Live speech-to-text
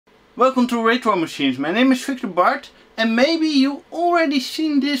Welcome to Retro Machines. My name is Victor Bart, and maybe you already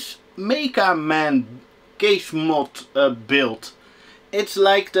seen this megaman case mod build. It's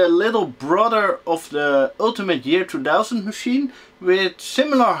like the little brother of the Ultimate Year 2000 machine with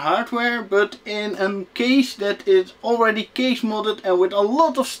similar hardware, but in a case that is already case modded and with a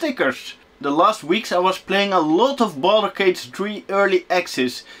lot of stickers. The last weeks I was playing a lot of Baldur 3 Early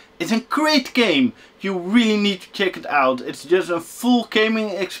Access. It's a great game. You really need to check it out. It's just a full gaming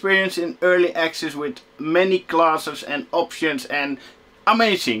experience in early access with many classes and options and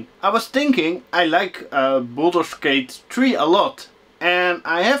amazing. I was thinking I like Baldur's Gate 3 a lot, and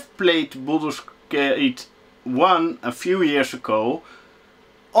I have played Baldur's Gate 1 a few years ago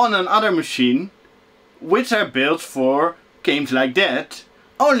on another machine which I built for games like that.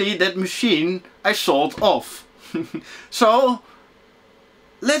 Only that machine I sold off. So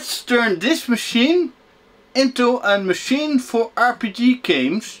let's turn this machine into a machine for RPG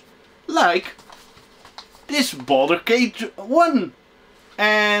games like this Baldur Gate 1.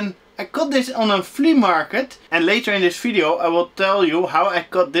 And I got this on a flea market, and later in this video I will tell you how I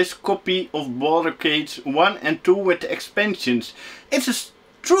got this copy of Baldur Gate 1 and 2 with the expansions. It's a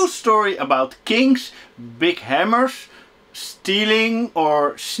true story about kings, big hammers, stealing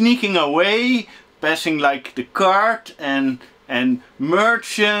or sneaking away, passing like the cart, and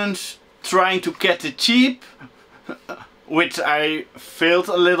merchants trying to get it cheap, which I failed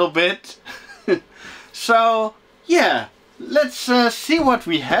a little bit. So yeah, let's see what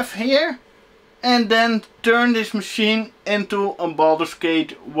we have here and then turn this machine into a Baldur's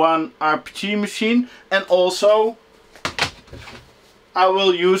Gate 1 RPG machine. And also I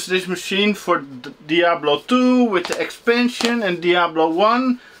will use this machine for Diablo 2 with the expansion and Diablo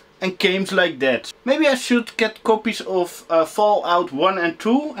 1 and games like that. Maybe I should get copies of Fallout 1 and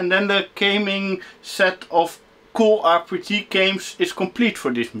 2, and then the gaming set of cool RPG games is complete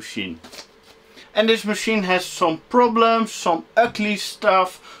for this machine. And this machine has some problems, some ugly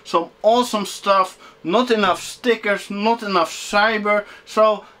stuff, some awesome stuff, not enough stickers, not enough cyber.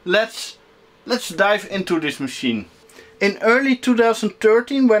 So let's dive into this machine. In early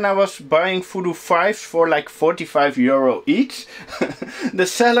 2013, when I was buying Voodoo 5s for like 45 euro each, the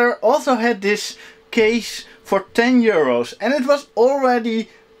seller also had this case for 10 euros, and it was already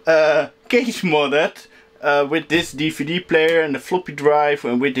case modded with this DVD player and the floppy drive,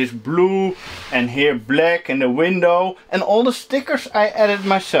 and with this blue and here black and the window, and all the stickers I added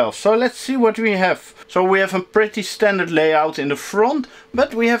myself. So let's see what we have. So we have a pretty standard layout in the front,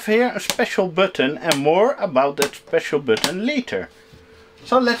 but we have here a special button, and more about that special button later.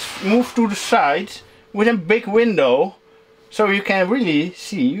 So let's move to the side with a big window so you can really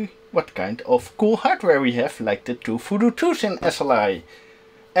see what kind of cool hardware we have, like the two Voodoo 2s in SLI.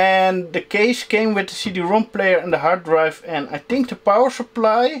 And the case came with the CD-ROM player and the hard drive, and I think the power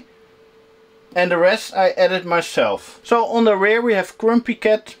supply, and the rest I added myself. So on the rear we have Grumpy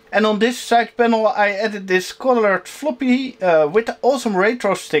Cat, and on this side panel I added this colored floppy with the Awesome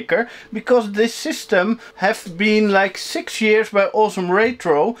Retro sticker, because this system have been like 6 years by Awesome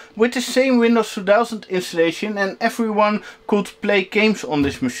Retro with the same Windows 2000 installation, and everyone could play games on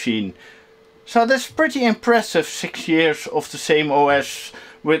this machine. So that's pretty impressive, 6 years of the same OS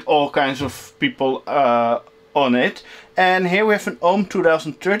with all kinds of people on it. And here we have an OM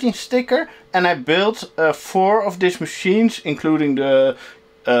 2013 sticker, and I built 4 of these machines, including the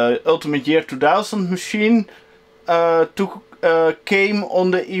Ultimate Year 2000 machine, came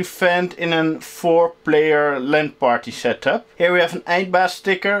on the event in a 4-player LAN party setup. Here we have an Eindbaas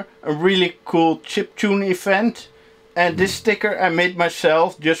sticker, a really cool chiptune event, and this sticker I made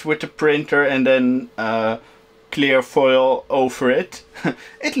myself just with the printer and then clear foil over it.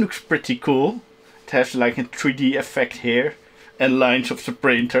 It looks pretty cool. It has like a 3D effect here and lines of the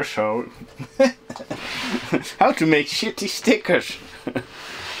printer, so how to make shitty stickers.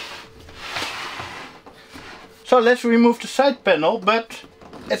 So let's remove the side panel, but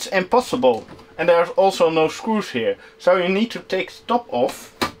it's impossible, and there's also no screws here, so you need to take the top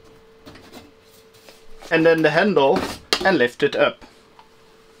off and then the handle and lift it up.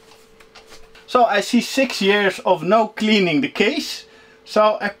 So I see 6 years of no cleaning the case,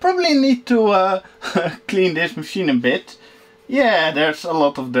 so I probably need to clean this machine a bit. Yeah, there's a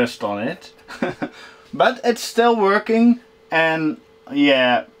lot of dust on it. But it's still working, and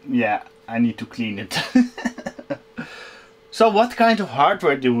yeah, I need to clean it. So what kind of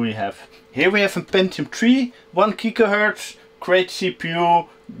hardware do we have? Here we have a Pentium 3, 1 GHz, great CPU,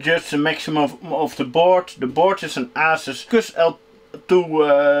 just the maximum of the board. The board is an Asus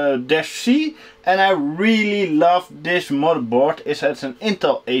L2-C, and I really love this motherboard. It has an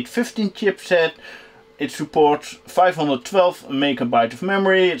Intel 815 chipset. it supports 512 megabyte of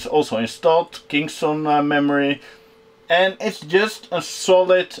memory. It's also installed Kingston memory. And it's just a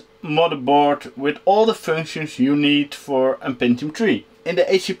solid motherboard with all the functions you need for a Pentium 3. In the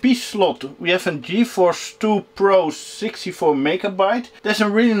HCP slot we have a Geforce 2 Pro 64 megabyte. That's a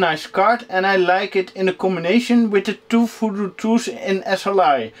really nice card and I like it in a combination with the two Voodoo 2s in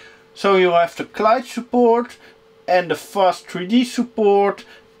SLI. So you have the Clyde support and the fast 3D support.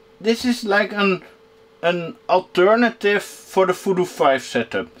 This is like an alternative for the Voodoo 5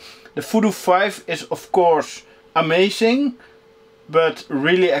 setup. The Voodoo 5 is of course amazing, but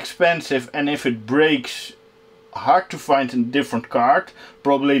really expensive, and if it breaks, hard to find a different card.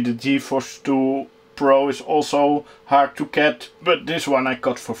 Probably the Geforce 2 Pro is also hard to get, but this one I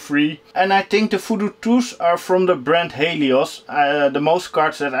got for free. And I think the Voodoo 2s are from the brand Helios. The most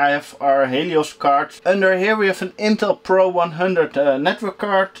cards that I have are Helios cards. Under here we have an Intel Pro 100 network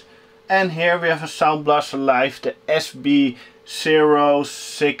card, and here we have a Sound Blaster Live, the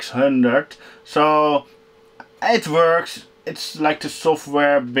SB0600. So it works. It's like the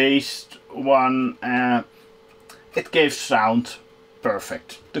software based one. It gives sound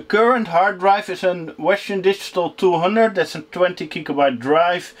perfect. The current hard drive is a Western Digital 200. That's a 20 gigabyte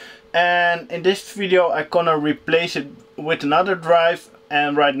drive, and in this video I'm gonna replace it with another drive,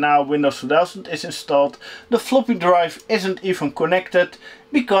 and right now Windows 2000 is installed. The floppy drive isn't even connected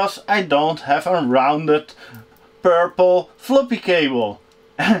because I don't have a rounded purple floppy cable.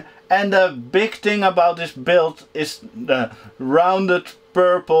 And the big thing about this build is the rounded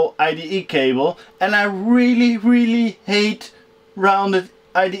purple IDE cable, and I really hate rounded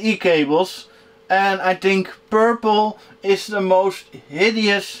IDE cables, and I think purple is the most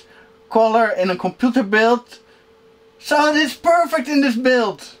hideous color in a computer build, so it is perfect in this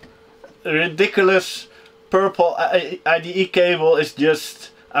build. Ridiculous purple IDE cable is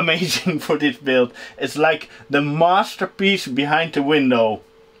just amazing for this build. It's like the masterpiece behind the window.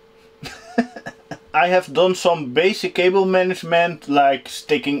 I have done some basic cable management, like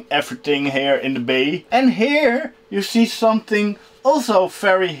sticking everything here in the bay. And here you see something also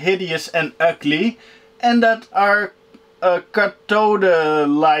very hideous and ugly, and that are cathode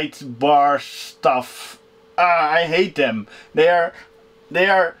light bar stuff. I hate them. They are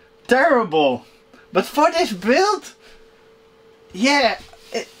terrible. But for this build, yeah,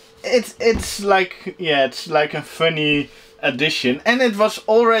 it's like a funny addition, and it was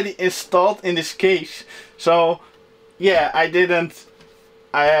already installed in this case, so yeah, I didn't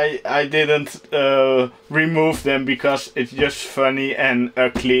remove them because it's just funny and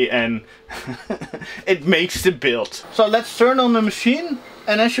ugly, and it makes the build. So let's turn on the machine,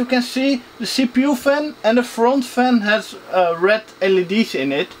 and as you can see, the CPU fan and the front fan has red LEDs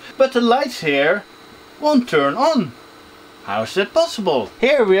in it, but the lights here won't turn on. How is that possible?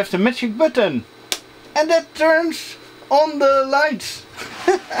 Here we have the magic button, and that turns on the lights.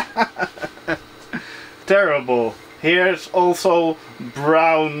 Terrible. Here's also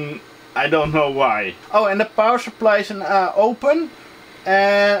brown, I don't know why. Oh, and the power supply is open,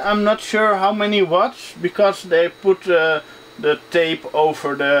 and I'm not sure how many watts because they put the tape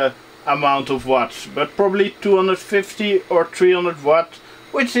over the amount of watts, but probably 250 or 300 watt,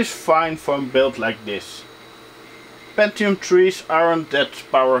 which is fine for a build like this. Pentium 3s aren't that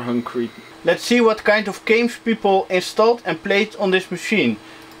power hungry. Let's see what kind of games people installed and played on this machine.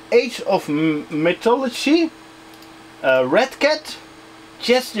 Age of Mythology, Red Cat,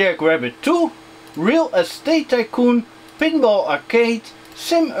 Jazz Jackrabbit 2, Real Estate Tycoon, Pinball Arcade,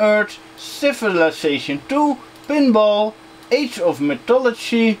 Sim Earth, Civilization 2, Pinball, Age of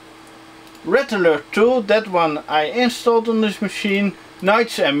Mythology, Red Alert 2, that one I installed on this machine,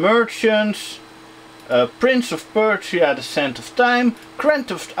 Knights and Merchants, Prince of Persia, The Sand of Time, Grand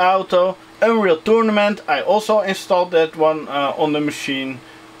Theft Auto, Unreal Tournament, I also installed that one on the machine,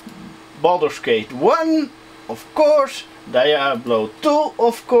 Baldur's Gate 1, of course, Diablo 2,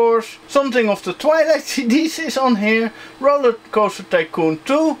 of course, something of the Twilight CDs is on here, Roller Coaster Tycoon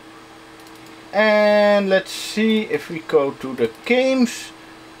 2, and let's see if we go to the games.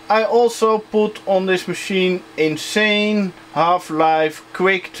 I also put on this machine Insane, Half-Life,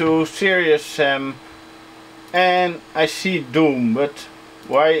 Quake 2, Serious Sam, and I see Doom, but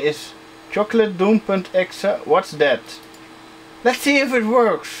why is Chocolate Doom.exe? What's that? Let's see if it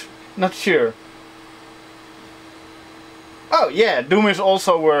works. Not sure. Oh yeah, Doom is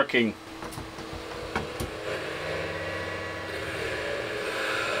also working.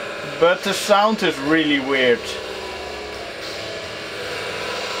 But the sound is really weird.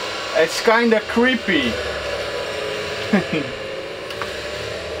 It's kinda creepy.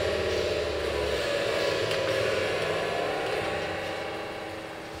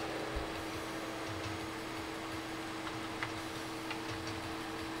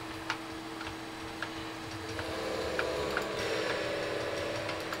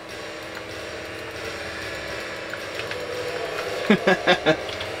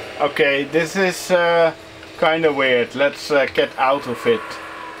 Okay, this is kind of weird. Let's get out of it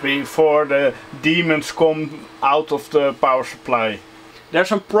before the demons come out of the power supply.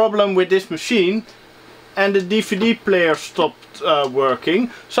 There's a problem with this machine and the DVD player stopped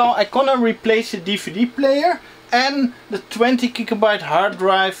working. So I'm gonna replace the DVD player, and the 20 GB hard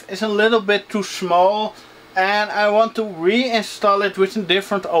drive is a little bit too small and I want to reinstall it with a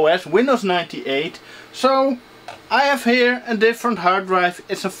different OS, Windows 98. So I have here a different hard drive.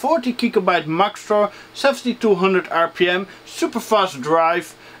 It's a 40 GB Maxtor, 7200 RPM, super fast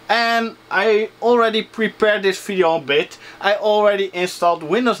drive, and I already prepared this video a bit. I already installed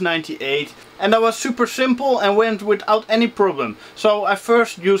Windows 98 and that was super simple and went without any problem. So I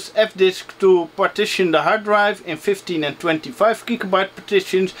first used Fdisk to partition the hard drive in 15 and 25 GB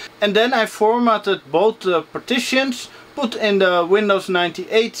partitions, and then I formatted both the partitions, put in the Windows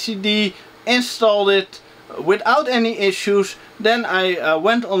 98 CD, installed it without any issues. Then I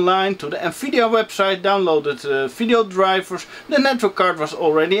went online to the NVIDIA website, downloaded the video drivers, the network card was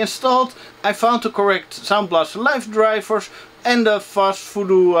already installed, I found the correct Sound Blaster Live drivers and the fast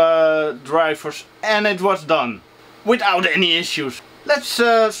Voodoo drivers, and it was done without any issues. Let's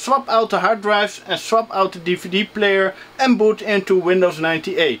swap out the hard drives and swap out the DVD player and boot into Windows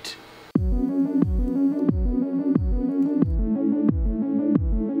 98.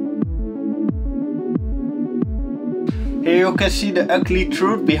 Here you can see the ugly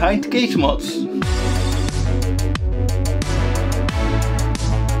truth behind case mods.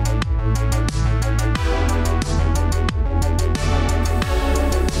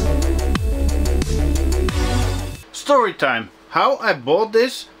 Story time. How I bought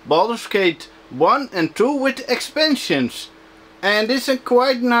this Baldur's Gate 1 and 2 with expansions. And this is a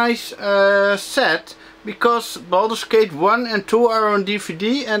quite nice set, because Baldur's Gate 1 and 2 are on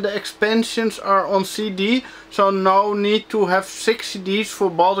DVD and the expansions are on CD, so no need to have 6 CDs for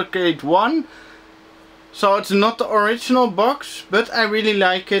Baldur's Gate 1. So it's not the original box, but I really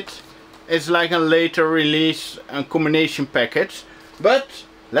like it. It's like a later release and combination package. But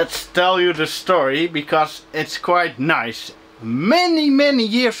let's tell you the story, because it's quite nice. Many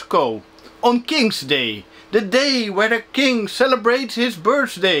years ago, on King's Day, the day where the king celebrates his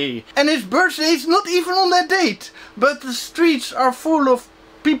birthday. And his birthday is not even on that date. But the streets are full of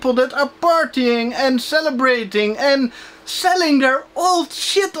people that are partying and celebrating and selling their old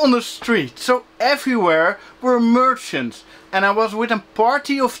shit on the street. So everywhere were merchants. And I was with a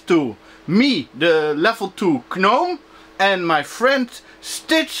party of 2. Me, the level 2 gnome, and my friend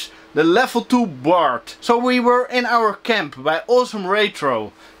Stitch, the level 2 bard. So we were in our camp by Awesome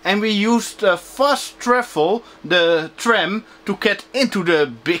Retro. And we used fast travel, the tram, to get into the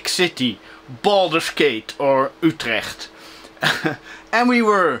big city, Baldur's Gate or Utrecht. And we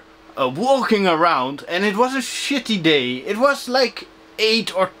were walking around, and it was a shitty day. It was like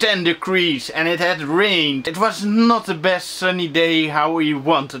 8 or 10 degrees and it had rained. It was not the best sunny day how we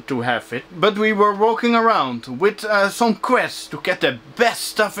wanted to have it. But we were walking around with some quests to get the best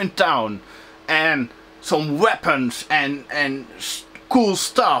stuff in town. And some weapons and cool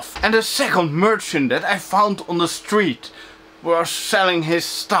stuff. And the second merchant that I found on the street was selling his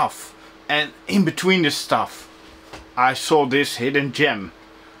stuff, and in between the stuff I saw this hidden gem.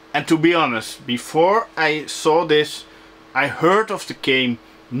 And to be honest, before I saw this, I heard of the game,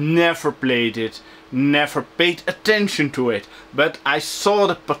 never played it, never paid attention to it, but I saw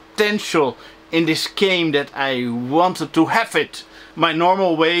the potential in this game that I wanted to have it. My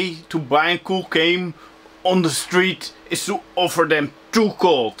normal way to buy a cool game on the street is to offer them 2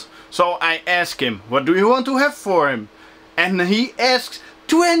 gold. So I asked him, what do you want to have for him? And he asked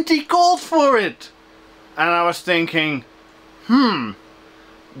 20 gold for it. And I was thinking, Then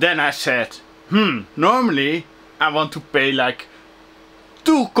I said, normally I want to pay like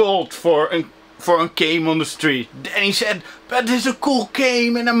 2 gold for a game on the street. Then he said, but it's a cool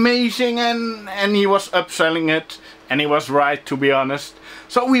game and amazing, and he was upselling it. And he was right, to be honest.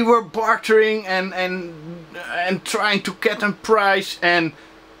 So we were bartering and trying to get a price, and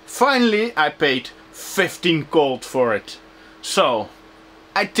finally I paid 15 gold for it. So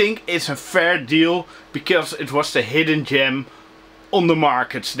I think it's a fair deal, because it was the hidden gem on the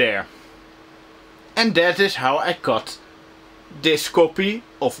markets there. And that is how I got this copy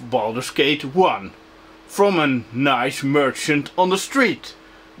of Baldur's Gate 1 from a nice merchant on the street.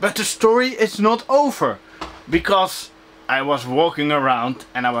 But the story is not over, because I was walking around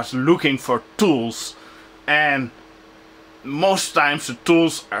and I was looking for tools, and most times the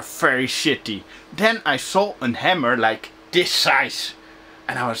tools are very shitty. Then I saw a hammer like this size,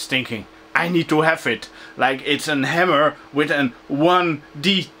 and I was thinking, I need to have it. Like, it's a hammer with a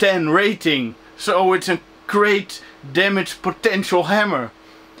 1d10 rating, so it's a great damage potential hammer.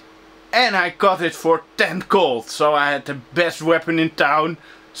 And I got it for 10 gold, so I had the best weapon in town.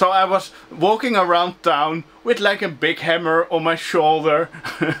 So I was walking around town with like a big hammer on my shoulder.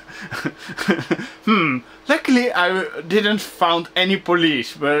 Luckily I didn't found any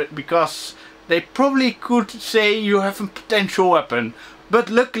police, but because they probably could say you have a potential weapon. But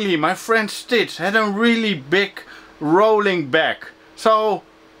luckily my friend Stitch had a really big rolling back. So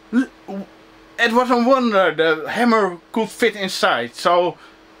it was a wonder the hammer could fit inside. So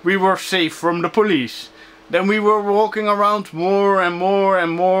we were safe from the police. Then we were walking around more and more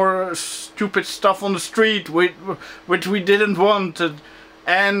and more stupid stuff on the street which we didn't want.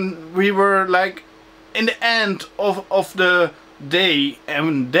 And we were like in the end of the day,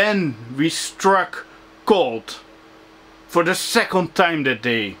 and then we struck gold for the second time that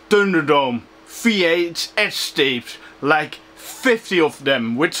day. Thunderdome VHS tapes, like 50 of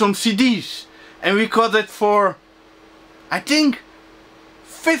them with some CDs, and we got it for I think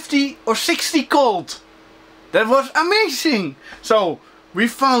 50 or 60 gold. That was amazing! So we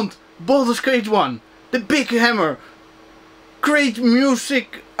found Baldur's Gate 1, the big hammer, great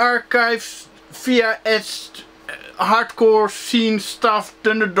music archives, VHS, hardcore scene stuff,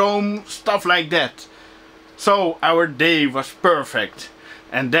 Thunderdome, stuff like that. So our day was perfect.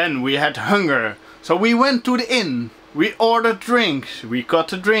 And then we had hunger. So we went to the inn. We ordered drinks. We got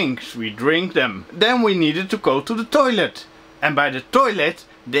the drinks. We drank them. Then we needed to go to the toilet. And by the toilet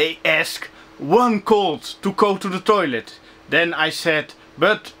they asked 1 gold to go to the toilet. Then I said,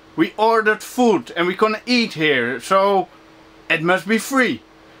 but we ordered food and we're gonna eat here, so it must be free.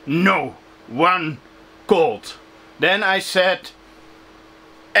 No, 1 gold. Then I said,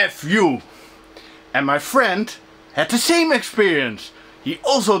 F you. And my friend had the same experience. He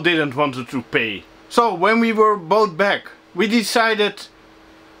also didn't want to pay. So when we were both back, we decided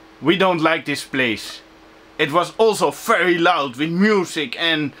we don't like this place. It was also very loud with music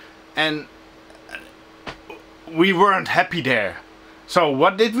and we weren't happy there. So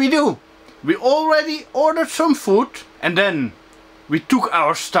what did we do? We already ordered some food and then we took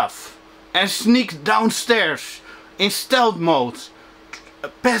our stuff and sneaked downstairs in stealth mode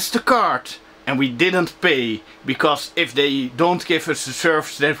past the cart, and we didn't pay because if they don't give us the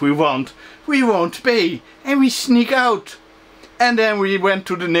service that we want, we won't pay, and we sneak out. And then we went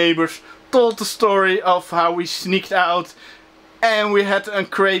to the neighbors, told the story of how we sneaked out, and we had a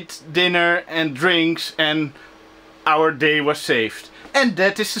great dinner and drinks, and our day was saved. And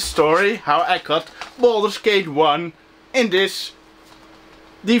that is the story how I got Baldur's Gate 1 in this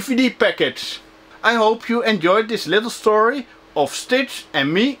DVD package. I hope you enjoyed this little story of Stitch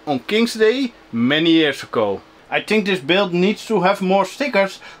and me on King's Day many years ago. I think this build needs to have more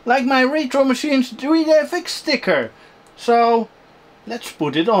stickers, like my Retro Machines 3DFX sticker. So let's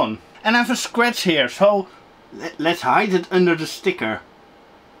put it on. And I have a scratch here, so let's hide it under the sticker.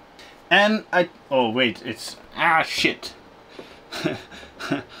 And oh wait, it's, shit.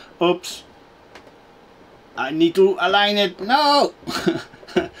 Oops. I need to align it. No!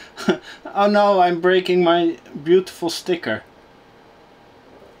 Oh no, I'm breaking my beautiful sticker.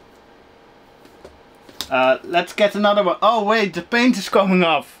 Let's get another one. Oh wait, the paint is coming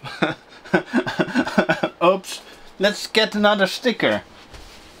off. Oops. Let's get another sticker.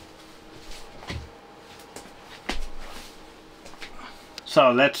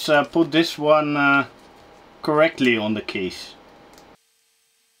 So let's put this one correctly on the case.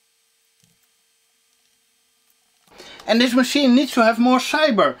 And this machine needs to have more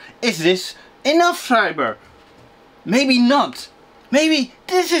cyber. Is this enough cyber? Maybe not. Maybe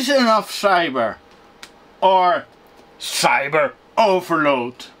this is enough cyber. Or cyber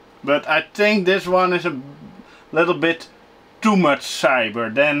overload. But I think this one is a little bit too much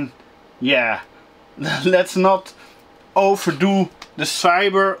cyber. Then yeah, let's not overdo the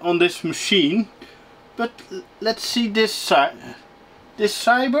cyber on this machine. But let's see this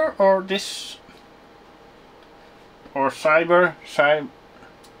cyber or this, or cyber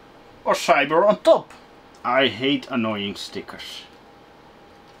on top. I hate annoying stickers.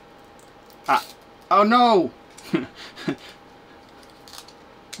 Oh no!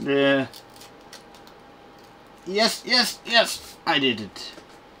 Yes, I did it.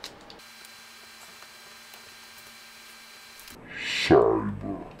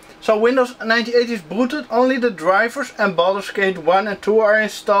 So Windows 98 is booted, only the drivers and Baldur's Gate 1 and 2 are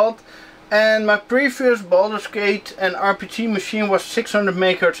installed. And my previous Baldur's Gate and RPG machine was 600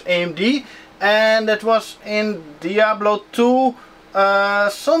 MHz AMD, and that was in Diablo 2,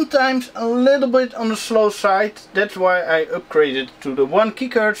 sometimes a little bit on the slow side. That's why I upgraded to the 1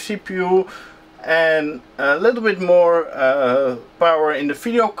 GHz CPU and a little bit more power in the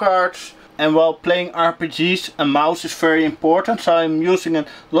video cards. And while playing RPGs, a mouse is very important. So I'm using a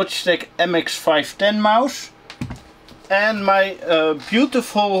Logitech MX510 mouse. And my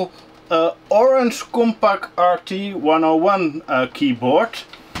beautiful orange Compaq RT101 keyboard.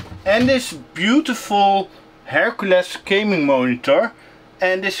 And this beautiful Hercules gaming monitor.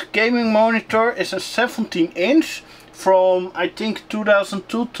 And this gaming monitor is a 17 inch from I think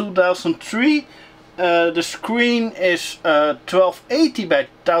 2002-2003. The screen is 1280 by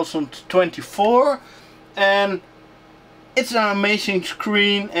 1024 and it's an amazing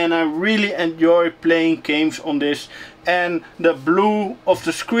screen, and I really enjoy playing games on this. And the blue of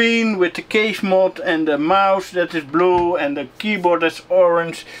the screen with the case mod and the mouse that is blue and the keyboard that's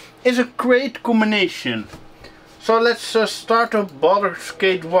orange is a great combination. So let's start up Baldur's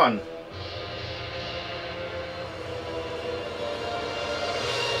Gate 1.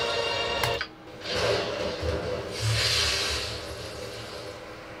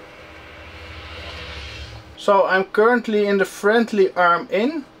 So I'm currently in the friendly arm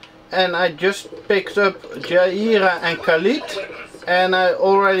inn, and I just picked up Jaira and Khalid, and I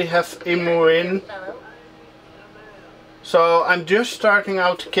already have Imu in. So I'm just starting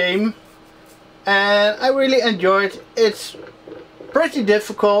out the game, and I really enjoy it. It's pretty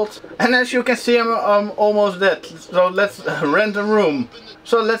difficult, and as you can see I'm almost dead. So let's rent a room.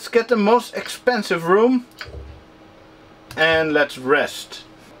 So let's get the most expensive room and let's rest.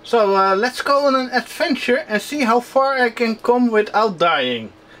 So let's go on an adventure and see how far I can come without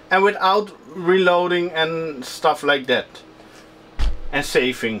dying and without reloading and stuff like that, and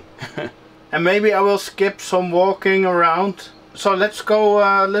saving. And maybe I will skip some walking around. So let's go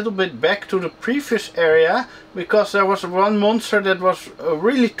a little bit back to the previous area, because there was one monster that was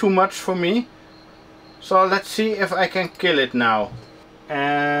really too much for me. So let's see if I can kill it now.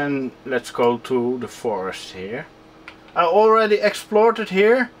 And let's go to the forest here. I already explored it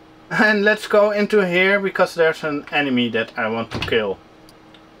here, and let's go into here because there's an enemy that I want to kill.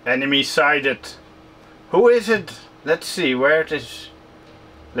 Enemy sighted. Who is it? Let's see where it is.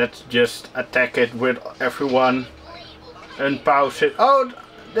 Let's just attack it with everyone. Unpause it. Oh,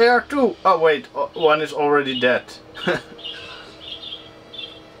 there are two. Oh wait, one is already dead.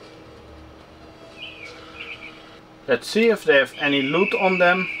 Let's see if they have any loot on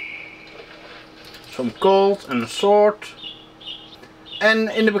them. Some gold and a sword. And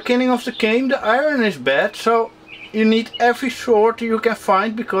in the beginning of the game the iron is bad, so you need every sword you can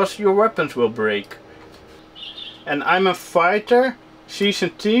find because your weapons will break. And I'm a fighter,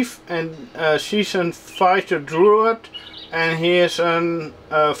 seasoned thief, and seasoned fighter druid, and he is a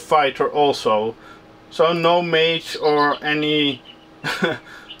fighter also. So no mage or any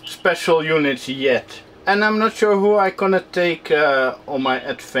special units yet. And I'm not sure who I'm gonna take on my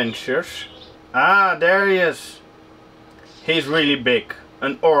adventures. Ah, there he is. He's really big,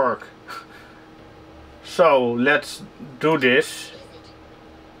 an orc. So let's do this.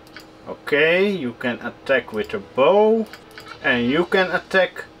 Okay, you can attack with a bow, and you can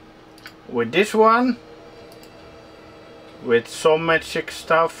attack with this one, with some magic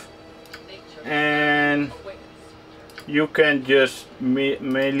stuff, and you can just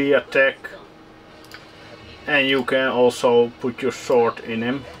melee attack, and you can also put your sword in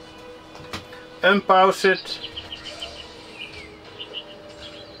him. Unpause it.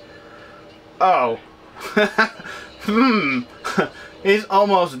 Oh. He's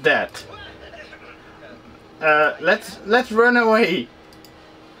almost dead. Let's run away.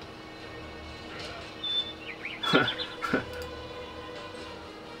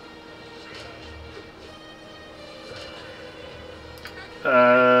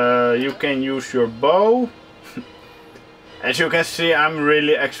 You can use your bow. As you can see, I'm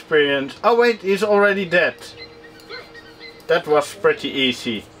really experienced. Oh wait, he's already dead. That was pretty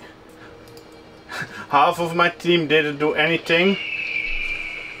easy. Half of my team didn't do anything.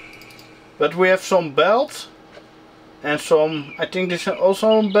 But we have some belt. And some, I think this is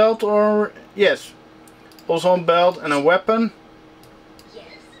also a belt, or yes. Also a belt and a weapon.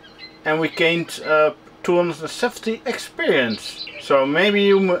 And we gained 270 experience. So maybe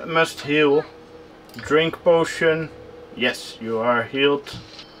you must heal. Drink potion. Yes, you are healed.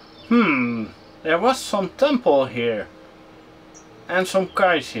 There was some temple here. And some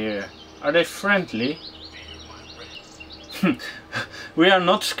guys here. Are they friendly? We are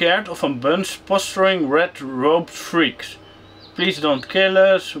not scared of a bunch posturing red-robed freaks. Please don't kill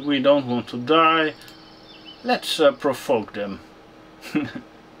us, we don't want to die. Let's provoke them.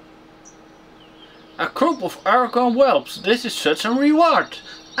 A group of Aragon whelps, this is such a reward.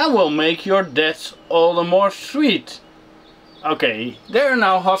 I will make your deaths all the more sweet. Okay, they're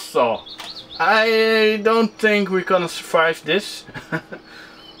now hostile. I don't think we're gonna survive this.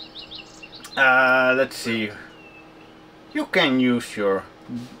 Let's see. You can use your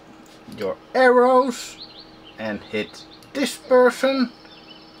arrows and hit this person.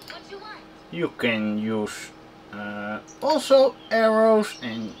 You can use also arrows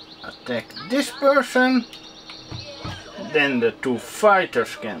and attack this person. Then the two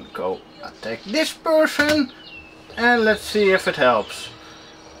fighters can go attack this person. And let's see if it helps.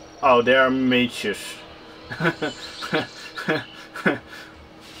 Oh, they are mages.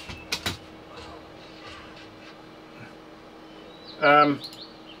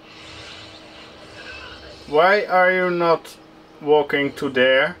 Why are you not walking to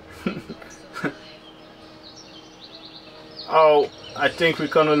there? Oh, I think we're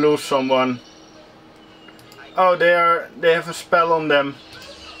gonna lose someone. Oh, they have a spell on them.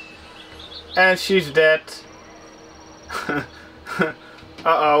 And she's dead.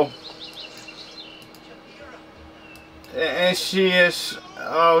 Uh-oh. And she is...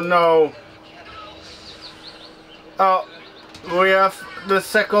 Oh no. Oh, we have... The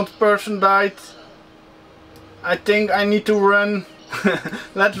second person died. I think I need to run.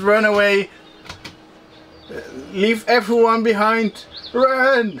 Let's run away. Leave everyone behind.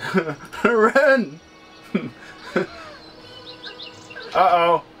 Run! Run!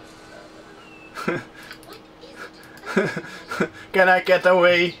 Uh-oh. Can I get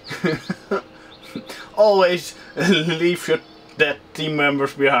away? Always leave your dead team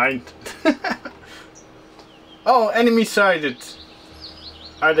members behind. Oh, enemy sighted.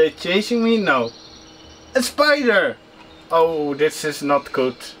 Are they chasing me? No. A spider! Oh, this is not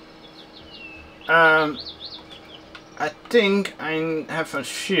good. I think I have a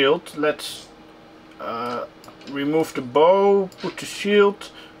shield. Let's remove the bow, put the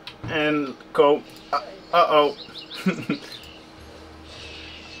shield, and go. Uh-oh.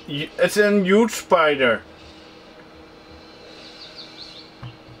 It's a huge spider.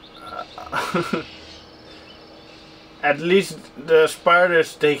 At least the spider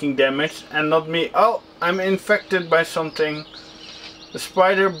is taking damage and not me. Oh, I'm infected by something. The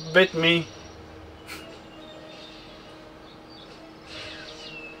spider bit me.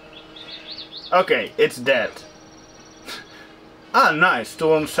 Okay, it's dead. Ah, nice.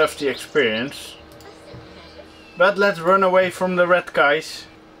 270 experience. But let's run away from the red guys.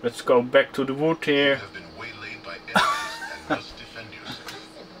 Let's go back to the wood here.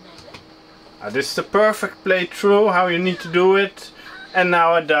 This is the perfect playthrough, how you need to do it. And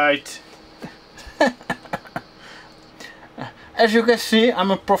now I died. As you can see,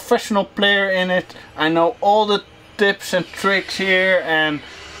 I'm a professional player in it. I know all the tips and tricks here, and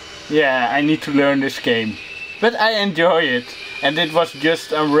yeah, I need to learn this game. But I enjoy it. And it was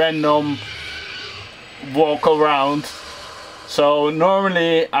just a random walk around. So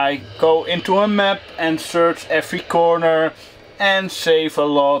normally I go into a map and search every corner and save a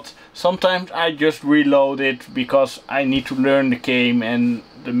lot. Sometimes I just reload it because I need to learn the game and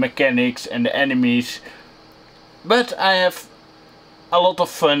the mechanics and the enemies. But I have a lot of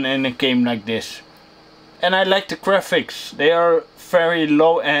fun in a game like this. And I like the graphics. They are very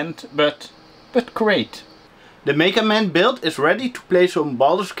low end, but great. The megaman build is ready to place on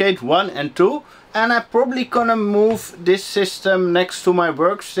Baldur's Gate 1 and 2. And I'm probably gonna move this system next to my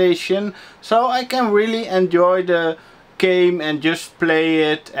workstation, so I can really enjoy the game and just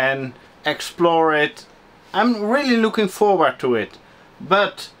play it and explore it. I'm really looking forward to it.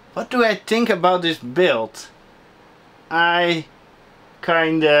 But what do I think about this build? I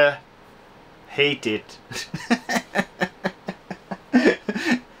kinda hate it.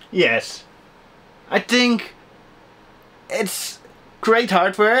 Yes, I think it's great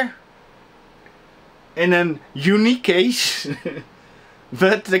hardware in a unique case,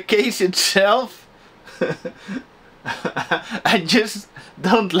 but the case itself, I just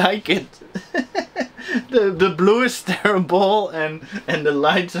don't like it. The blue is terrible and the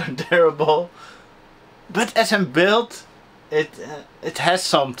lights are terrible, but as a build it has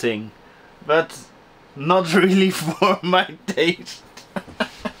something, but not really for my taste.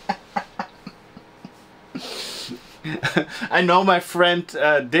 I know my friend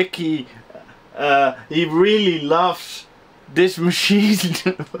Dickie, he really loves this machine,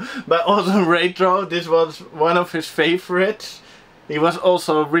 but also retro. This was one of his favorites. He was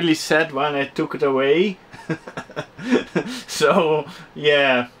also really sad when I took it away. So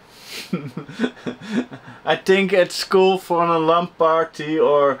yeah, I think it's cool for a LAN party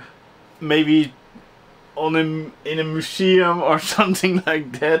or maybe on in a museum or something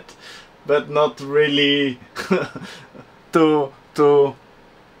like that, but not really to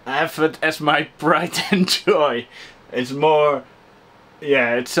have it as my pride and joy. It's more,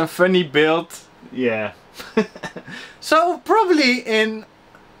 yeah, it's a funny build, yeah. So probably in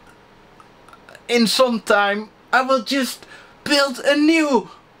in some time I will just build a new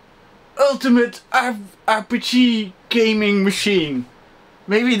ultimate RPG gaming machine.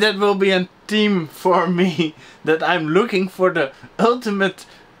 Maybe that will be a theme for me, that I'm looking for the ultimate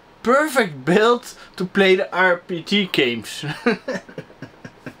perfect build to play the RPG games.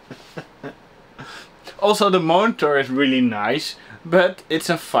 Also the monitor is really nice, but it's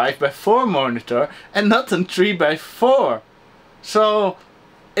a 5x4 monitor and not a 3x4. So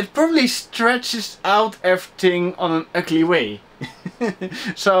it probably stretches out everything on an ugly way.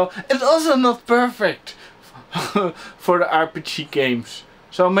 So it's also not perfect for the RPG games.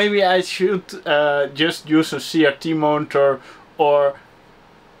 So maybe I should just use a CRT monitor or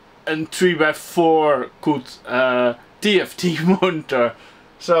a 3x4 good TFT monitor.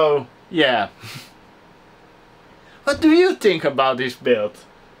 So yeah. What do you think about this build?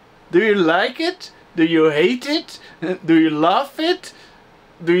 Do you like it? Do you hate it? Do you love it?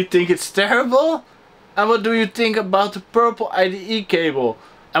 Do you think it's terrible? And what do you think about the purple IDE cable?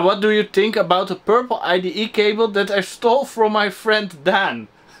 And what do you think about the purple IDE cable that I stole from my friend Dan?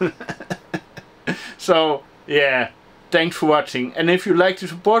 So yeah, thanks for watching. And if you like to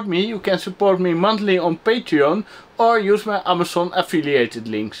support me, you can support me monthly on Patreon or use my Amazon affiliated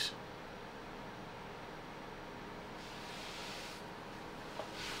links.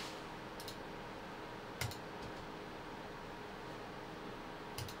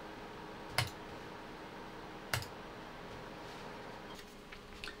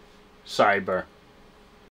 Cyber.